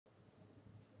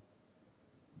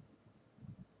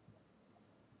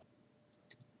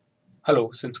Hello,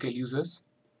 SimScale users.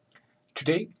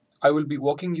 Today, I will be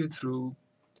walking you through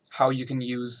how you can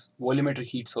use volumetric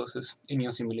heat sources in your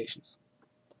simulations.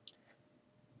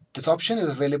 This option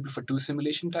is available for two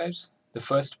simulation types, the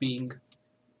first being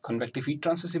convective heat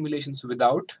transfer simulations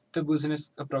without the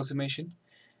Boussinesq approximation,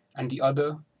 and the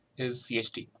other is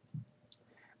CHT.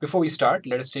 Before we start,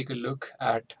 let us take a look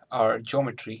at our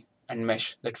geometry and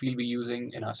mesh that we'll be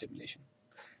using in our simulation.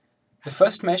 The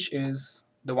first mesh is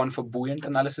the one for buoyant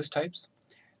analysis types.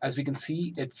 As we can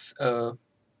see, it's a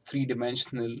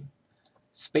three-dimensional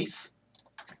space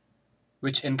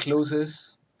which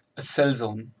encloses a cell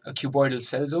zone, a cuboidal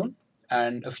cell zone,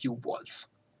 and a few walls.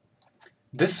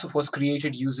 This was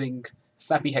created using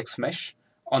Snappy Hex Mesh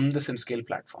on the SimScale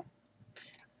platform.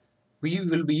 We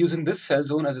will be using this cell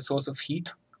zone as a source of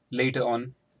heat later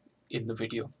on in the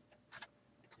video.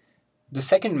 The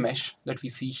second mesh that we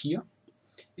see here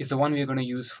is the one we are going to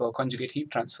use for conjugate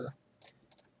heat transfer.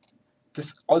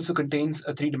 This also contains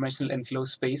a three-dimensional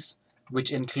enclosed space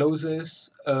which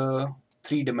encloses a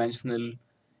three-dimensional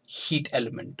heat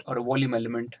element or a volume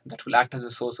element that will act as a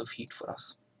source of heat for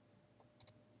us.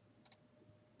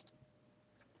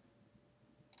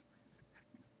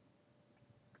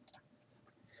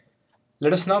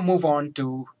 Let us now move on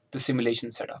to the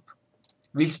simulation setup.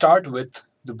 We'll start with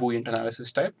the buoyant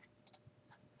analysis type.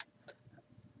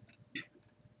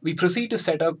 We proceed to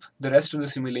set up the rest of the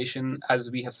simulation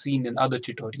as we have seen in other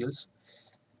tutorials,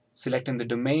 selecting the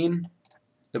domain,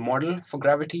 the model for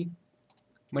gravity,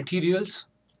 materials,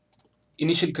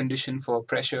 initial condition for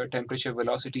pressure, temperature,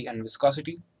 velocity, and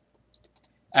viscosity,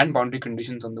 and boundary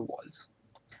conditions on the walls.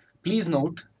 Please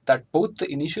note that both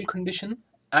the initial condition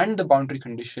and the boundary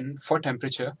condition for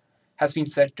temperature has been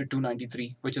set to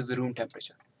 293, which is the room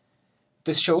temperature.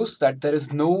 This shows that there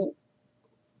is no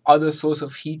other source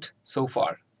of heat so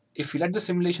far. If we let the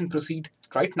simulation proceed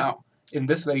right now in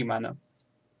this very manner,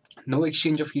 no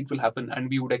exchange of heat will happen and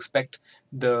we would expect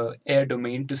the air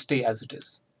domain to stay as it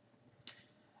is.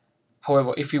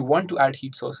 However, if we want to add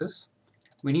heat sources,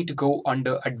 we need to go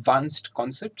under Advanced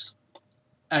Concepts,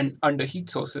 and under Heat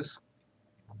Sources,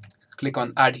 click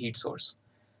on Add Heat Source.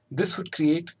 This would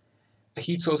create a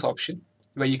heat source option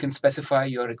where you can specify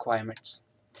your requirements.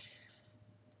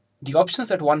 The options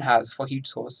that one has for heat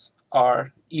source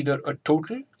are either a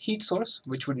total heat source,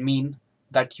 which would mean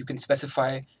that you can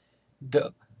specify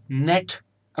the net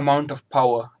amount of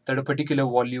power that a particular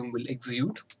volume will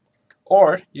exude,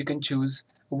 or you can choose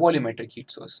a volumetric heat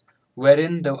source,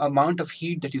 wherein the amount of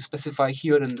heat that you specify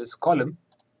here in this column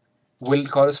will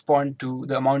correspond to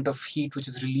the amount of heat which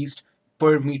is released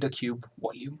per meter cube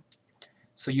volume.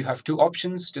 So you have two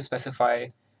options to specify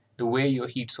the way your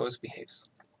heat source behaves.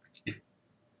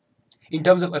 In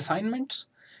terms of assignments,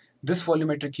 this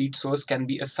volumetric heat source can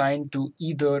be assigned to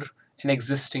either an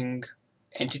existing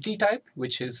entity type,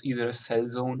 which is either a cell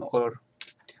zone or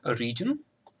a region,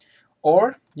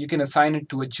 or you can assign it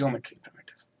to a geometry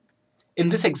primitive. In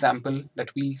this example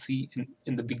that we'll see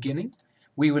in the beginning,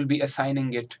 we will be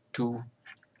assigning it to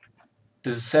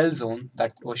the cell zone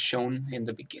that was shown in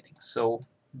the beginning. So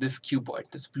this cuboid,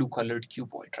 this blue-colored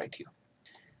cuboid right here.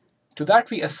 To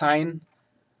that we assign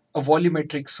a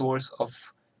volumetric source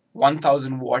of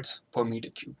 1000 watts per meter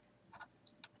cube.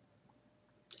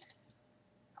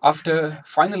 After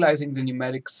finalizing the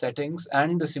numeric settings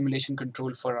and the simulation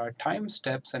control for our time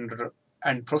steps and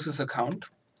processor count,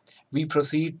 we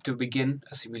proceed to begin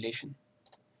a simulation.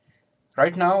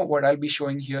 Right now, what I'll be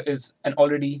showing here is an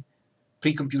already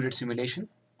pre-computed simulation,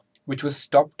 which was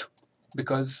stopped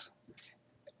because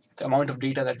the amount of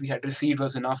data that we had received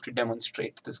was enough to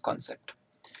demonstrate this concept.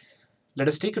 Let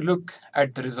us take a look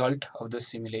at the result of this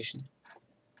simulation.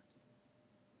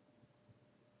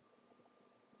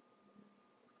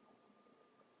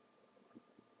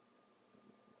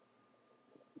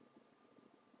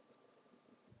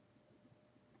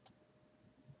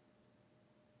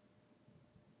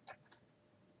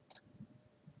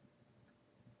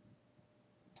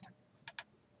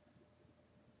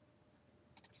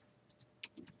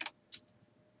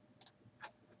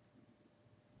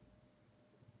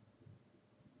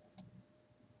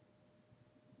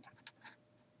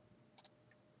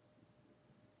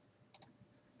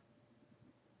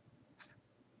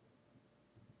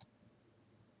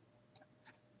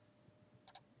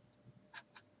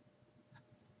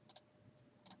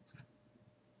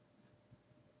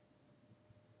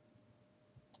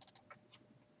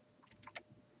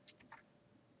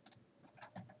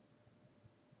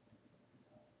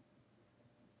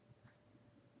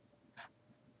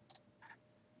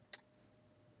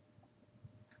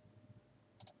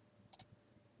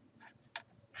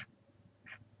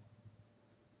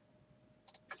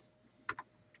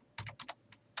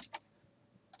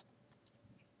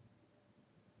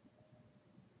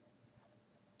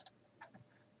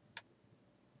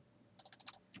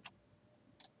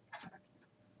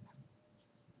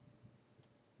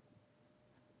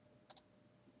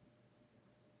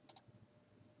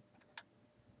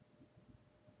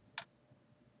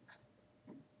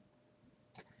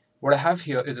 What I have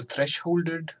here is a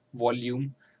thresholded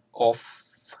volume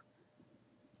of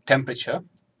temperature.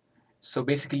 So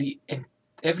basically, in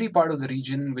every part of the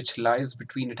region which lies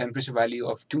between a temperature value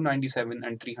of 297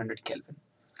 and 300 Kelvin.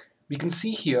 We can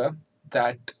see here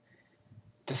that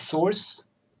the source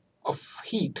of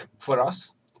heat for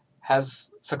us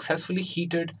has successfully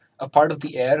heated a part of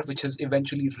the air which has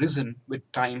eventually risen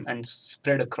with time and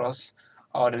spread across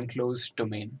our enclosed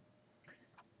domain.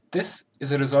 This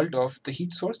is a result of the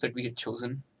heat source that we had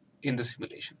chosen in the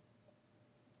simulation.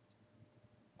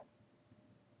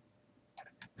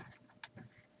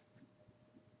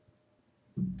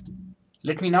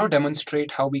 Let me now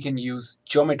demonstrate how we can use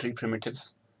geometry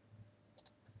primitives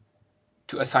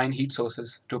to assign heat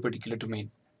sources to a particular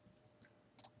domain.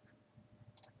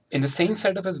 In the same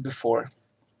setup as before,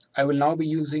 I will now be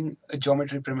using a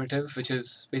geometry primitive which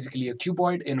is basically a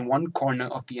cuboid in one corner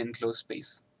of the enclosed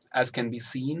space, as can be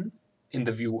seen in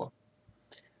the viewer.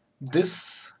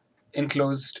 This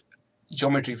enclosed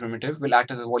geometry primitive will act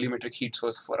as a volumetric heat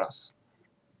source for us.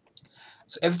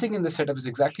 So everything in the setup is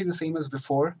exactly the same as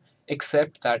before,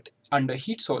 except that under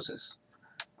heat sources,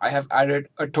 I have added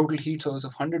a total heat source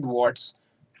of 100 watts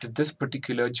to this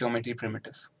particular geometry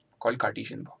primitive called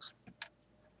Cartesian box.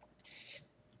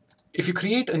 If you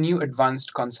create a new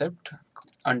advanced concept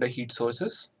under heat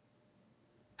sources,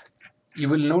 you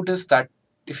will notice that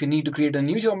if you need to create a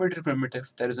new geometry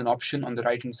primitive, there is an option on the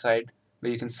right hand side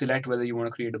where you can select whether you want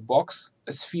to create a box,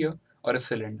 a sphere, or a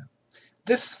cylinder.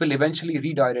 This will eventually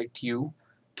redirect you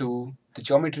to the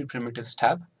geometry primitives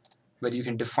tab where you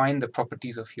can define the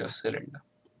properties of your cylinder.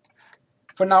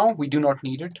 For now, we do not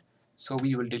need it, so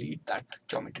we will delete that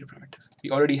geometry primitive. We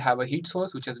already have a heat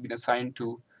source which has been assigned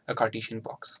to a Cartesian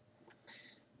box.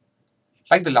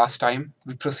 Like the last time,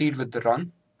 we proceed with the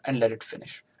run and let it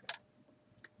finish.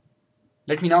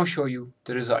 Let me now show you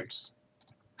the results.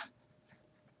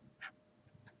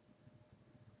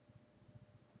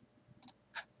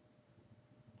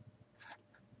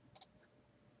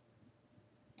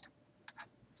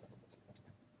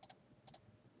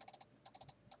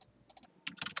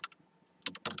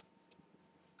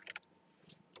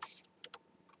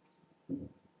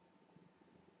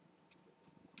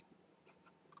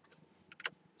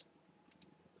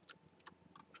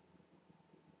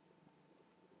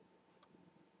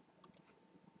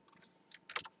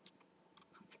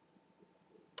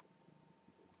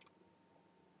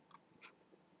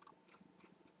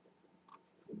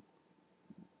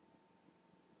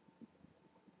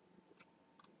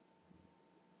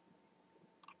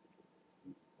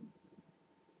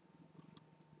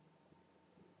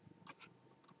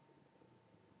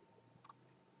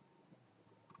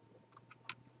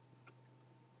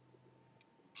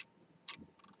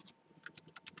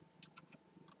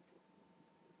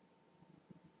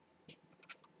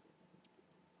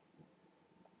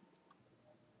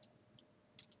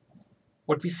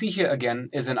 What we see here again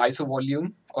is an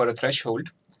isovolume or a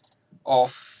threshold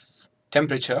of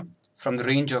temperature from the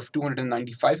range of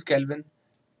 295 Kelvin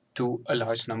to a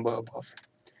large number above.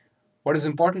 What is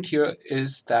important here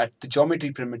is that the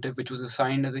geometry primitive, which was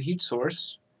assigned as a heat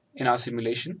source in our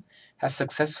simulation, has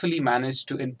successfully managed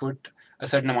to input a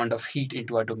certain amount of heat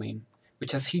into our domain,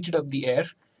 which has heated up the air,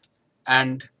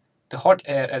 and the hot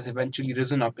air has eventually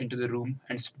risen up into the room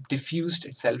and diffused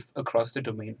itself across the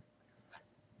domain.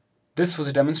 This was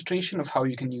a demonstration of how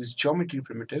you can use geometry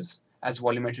primitives as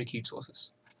volumetric heat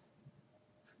sources.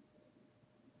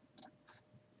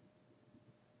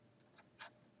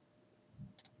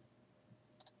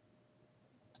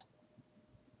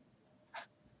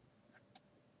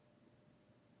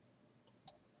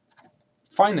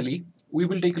 Finally, we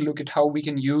will take a look at how we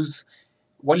can use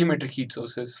volumetric heat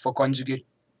sources for conjugate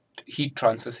heat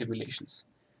transfer simulations.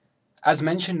 As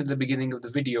mentioned in the beginning of the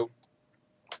video,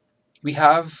 we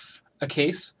have a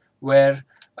case where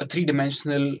a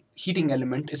three-dimensional heating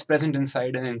element is present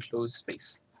inside an enclosed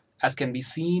space, as can be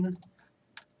seen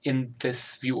in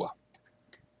this viewer.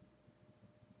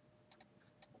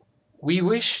 We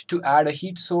wish to add a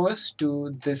heat source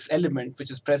to this element which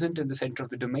is present in the center of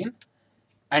the domain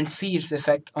and see its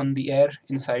effect on the air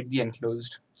inside the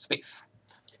enclosed space.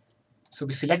 So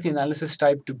we select the analysis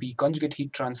type to be conjugate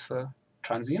heat transfer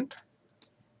transient.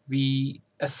 We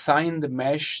assign the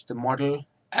mesh, the model,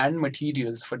 and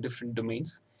materials for different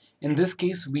domains. In this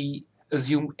case, we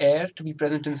assume air to be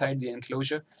present inside the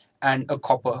enclosure and a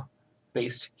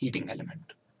copper-based heating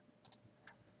element.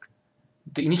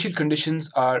 The initial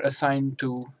conditions are assigned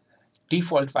to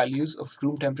default values of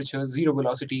room temperature, zero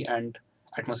velocity, and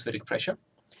atmospheric pressure.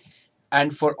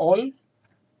 And for all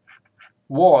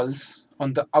walls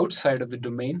on the outside of the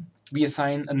domain, we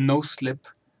assign a no-slip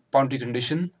boundary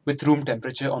condition with room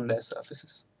temperature on their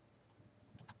surfaces.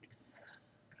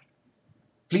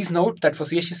 Please note that for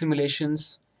CHD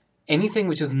simulations, anything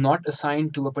which is not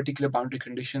assigned to a particular boundary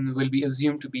condition will be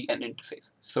assumed to be an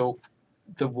interface. So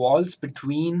the walls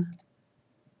between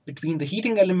the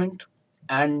heating element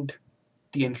and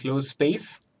the enclosed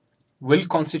space will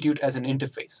constitute as an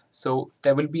interface. So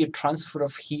there will be a transfer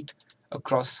of heat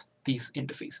across these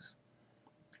interfaces.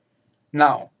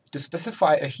 Now, to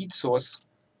specify a heat source,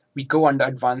 we go under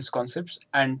advanced concepts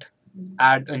and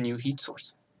add a new heat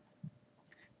source.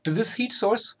 To this heat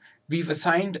source, we've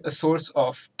assigned a source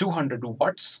of 200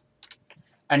 watts,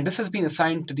 and this has been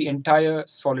assigned to the entire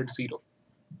solid 0,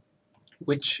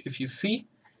 which, if you see,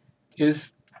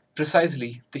 is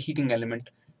precisely the heating element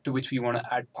to which we want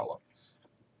to add power.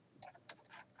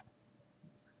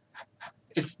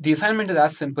 The assignment is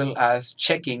as simple as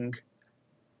checking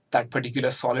that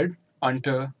particular solid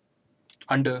under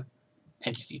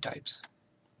entity types.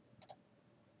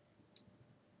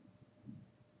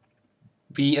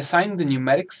 We assign the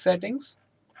numeric settings,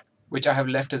 which I have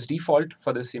left as default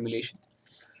for the simulation,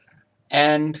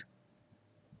 and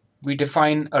we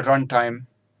define a runtime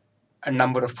and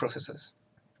number of processes.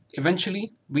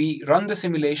 Eventually, we run the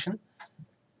simulation.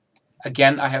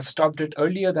 Again, I have stopped it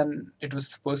earlier than it was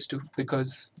supposed to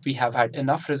because we have had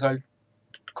enough result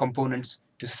components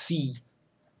to see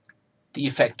the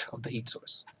effect of the heat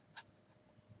source.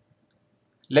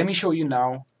 Let me show you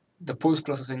now the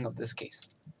post-processing of this case.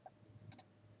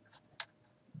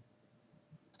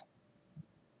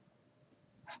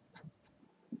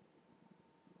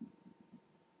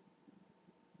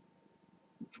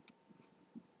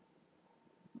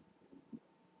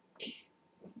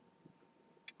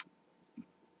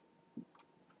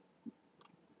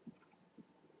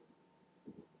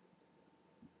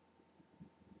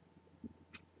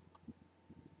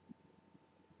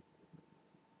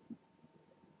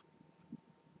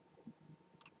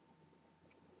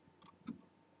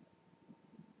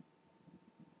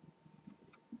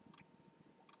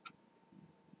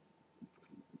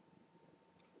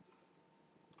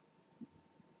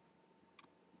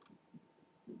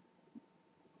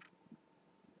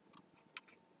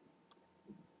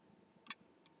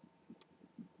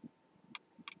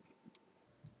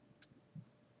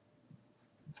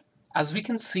 As we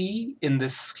can see in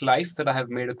this slice that I have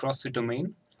made across the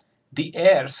domain, the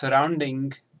air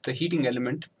surrounding the heating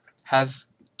element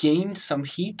has gained some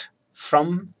heat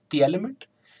from the element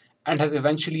and has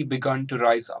eventually begun to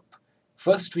rise up.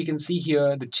 First, we can see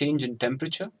here the change in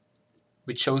temperature,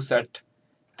 which shows that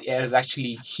the air is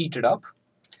actually heated up,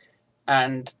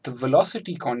 and the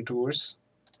velocity contours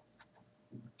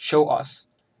show us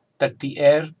that the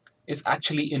air is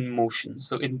actually in motion.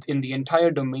 So in the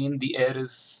entire domain, the air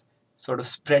is sort of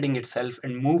spreading itself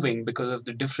and moving because of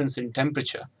the difference in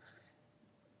temperature,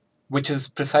 which is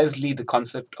precisely the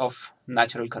concept of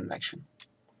natural convection.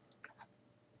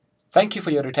 Thank you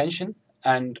for your attention,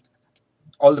 and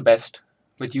all the best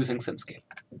with using SimScale.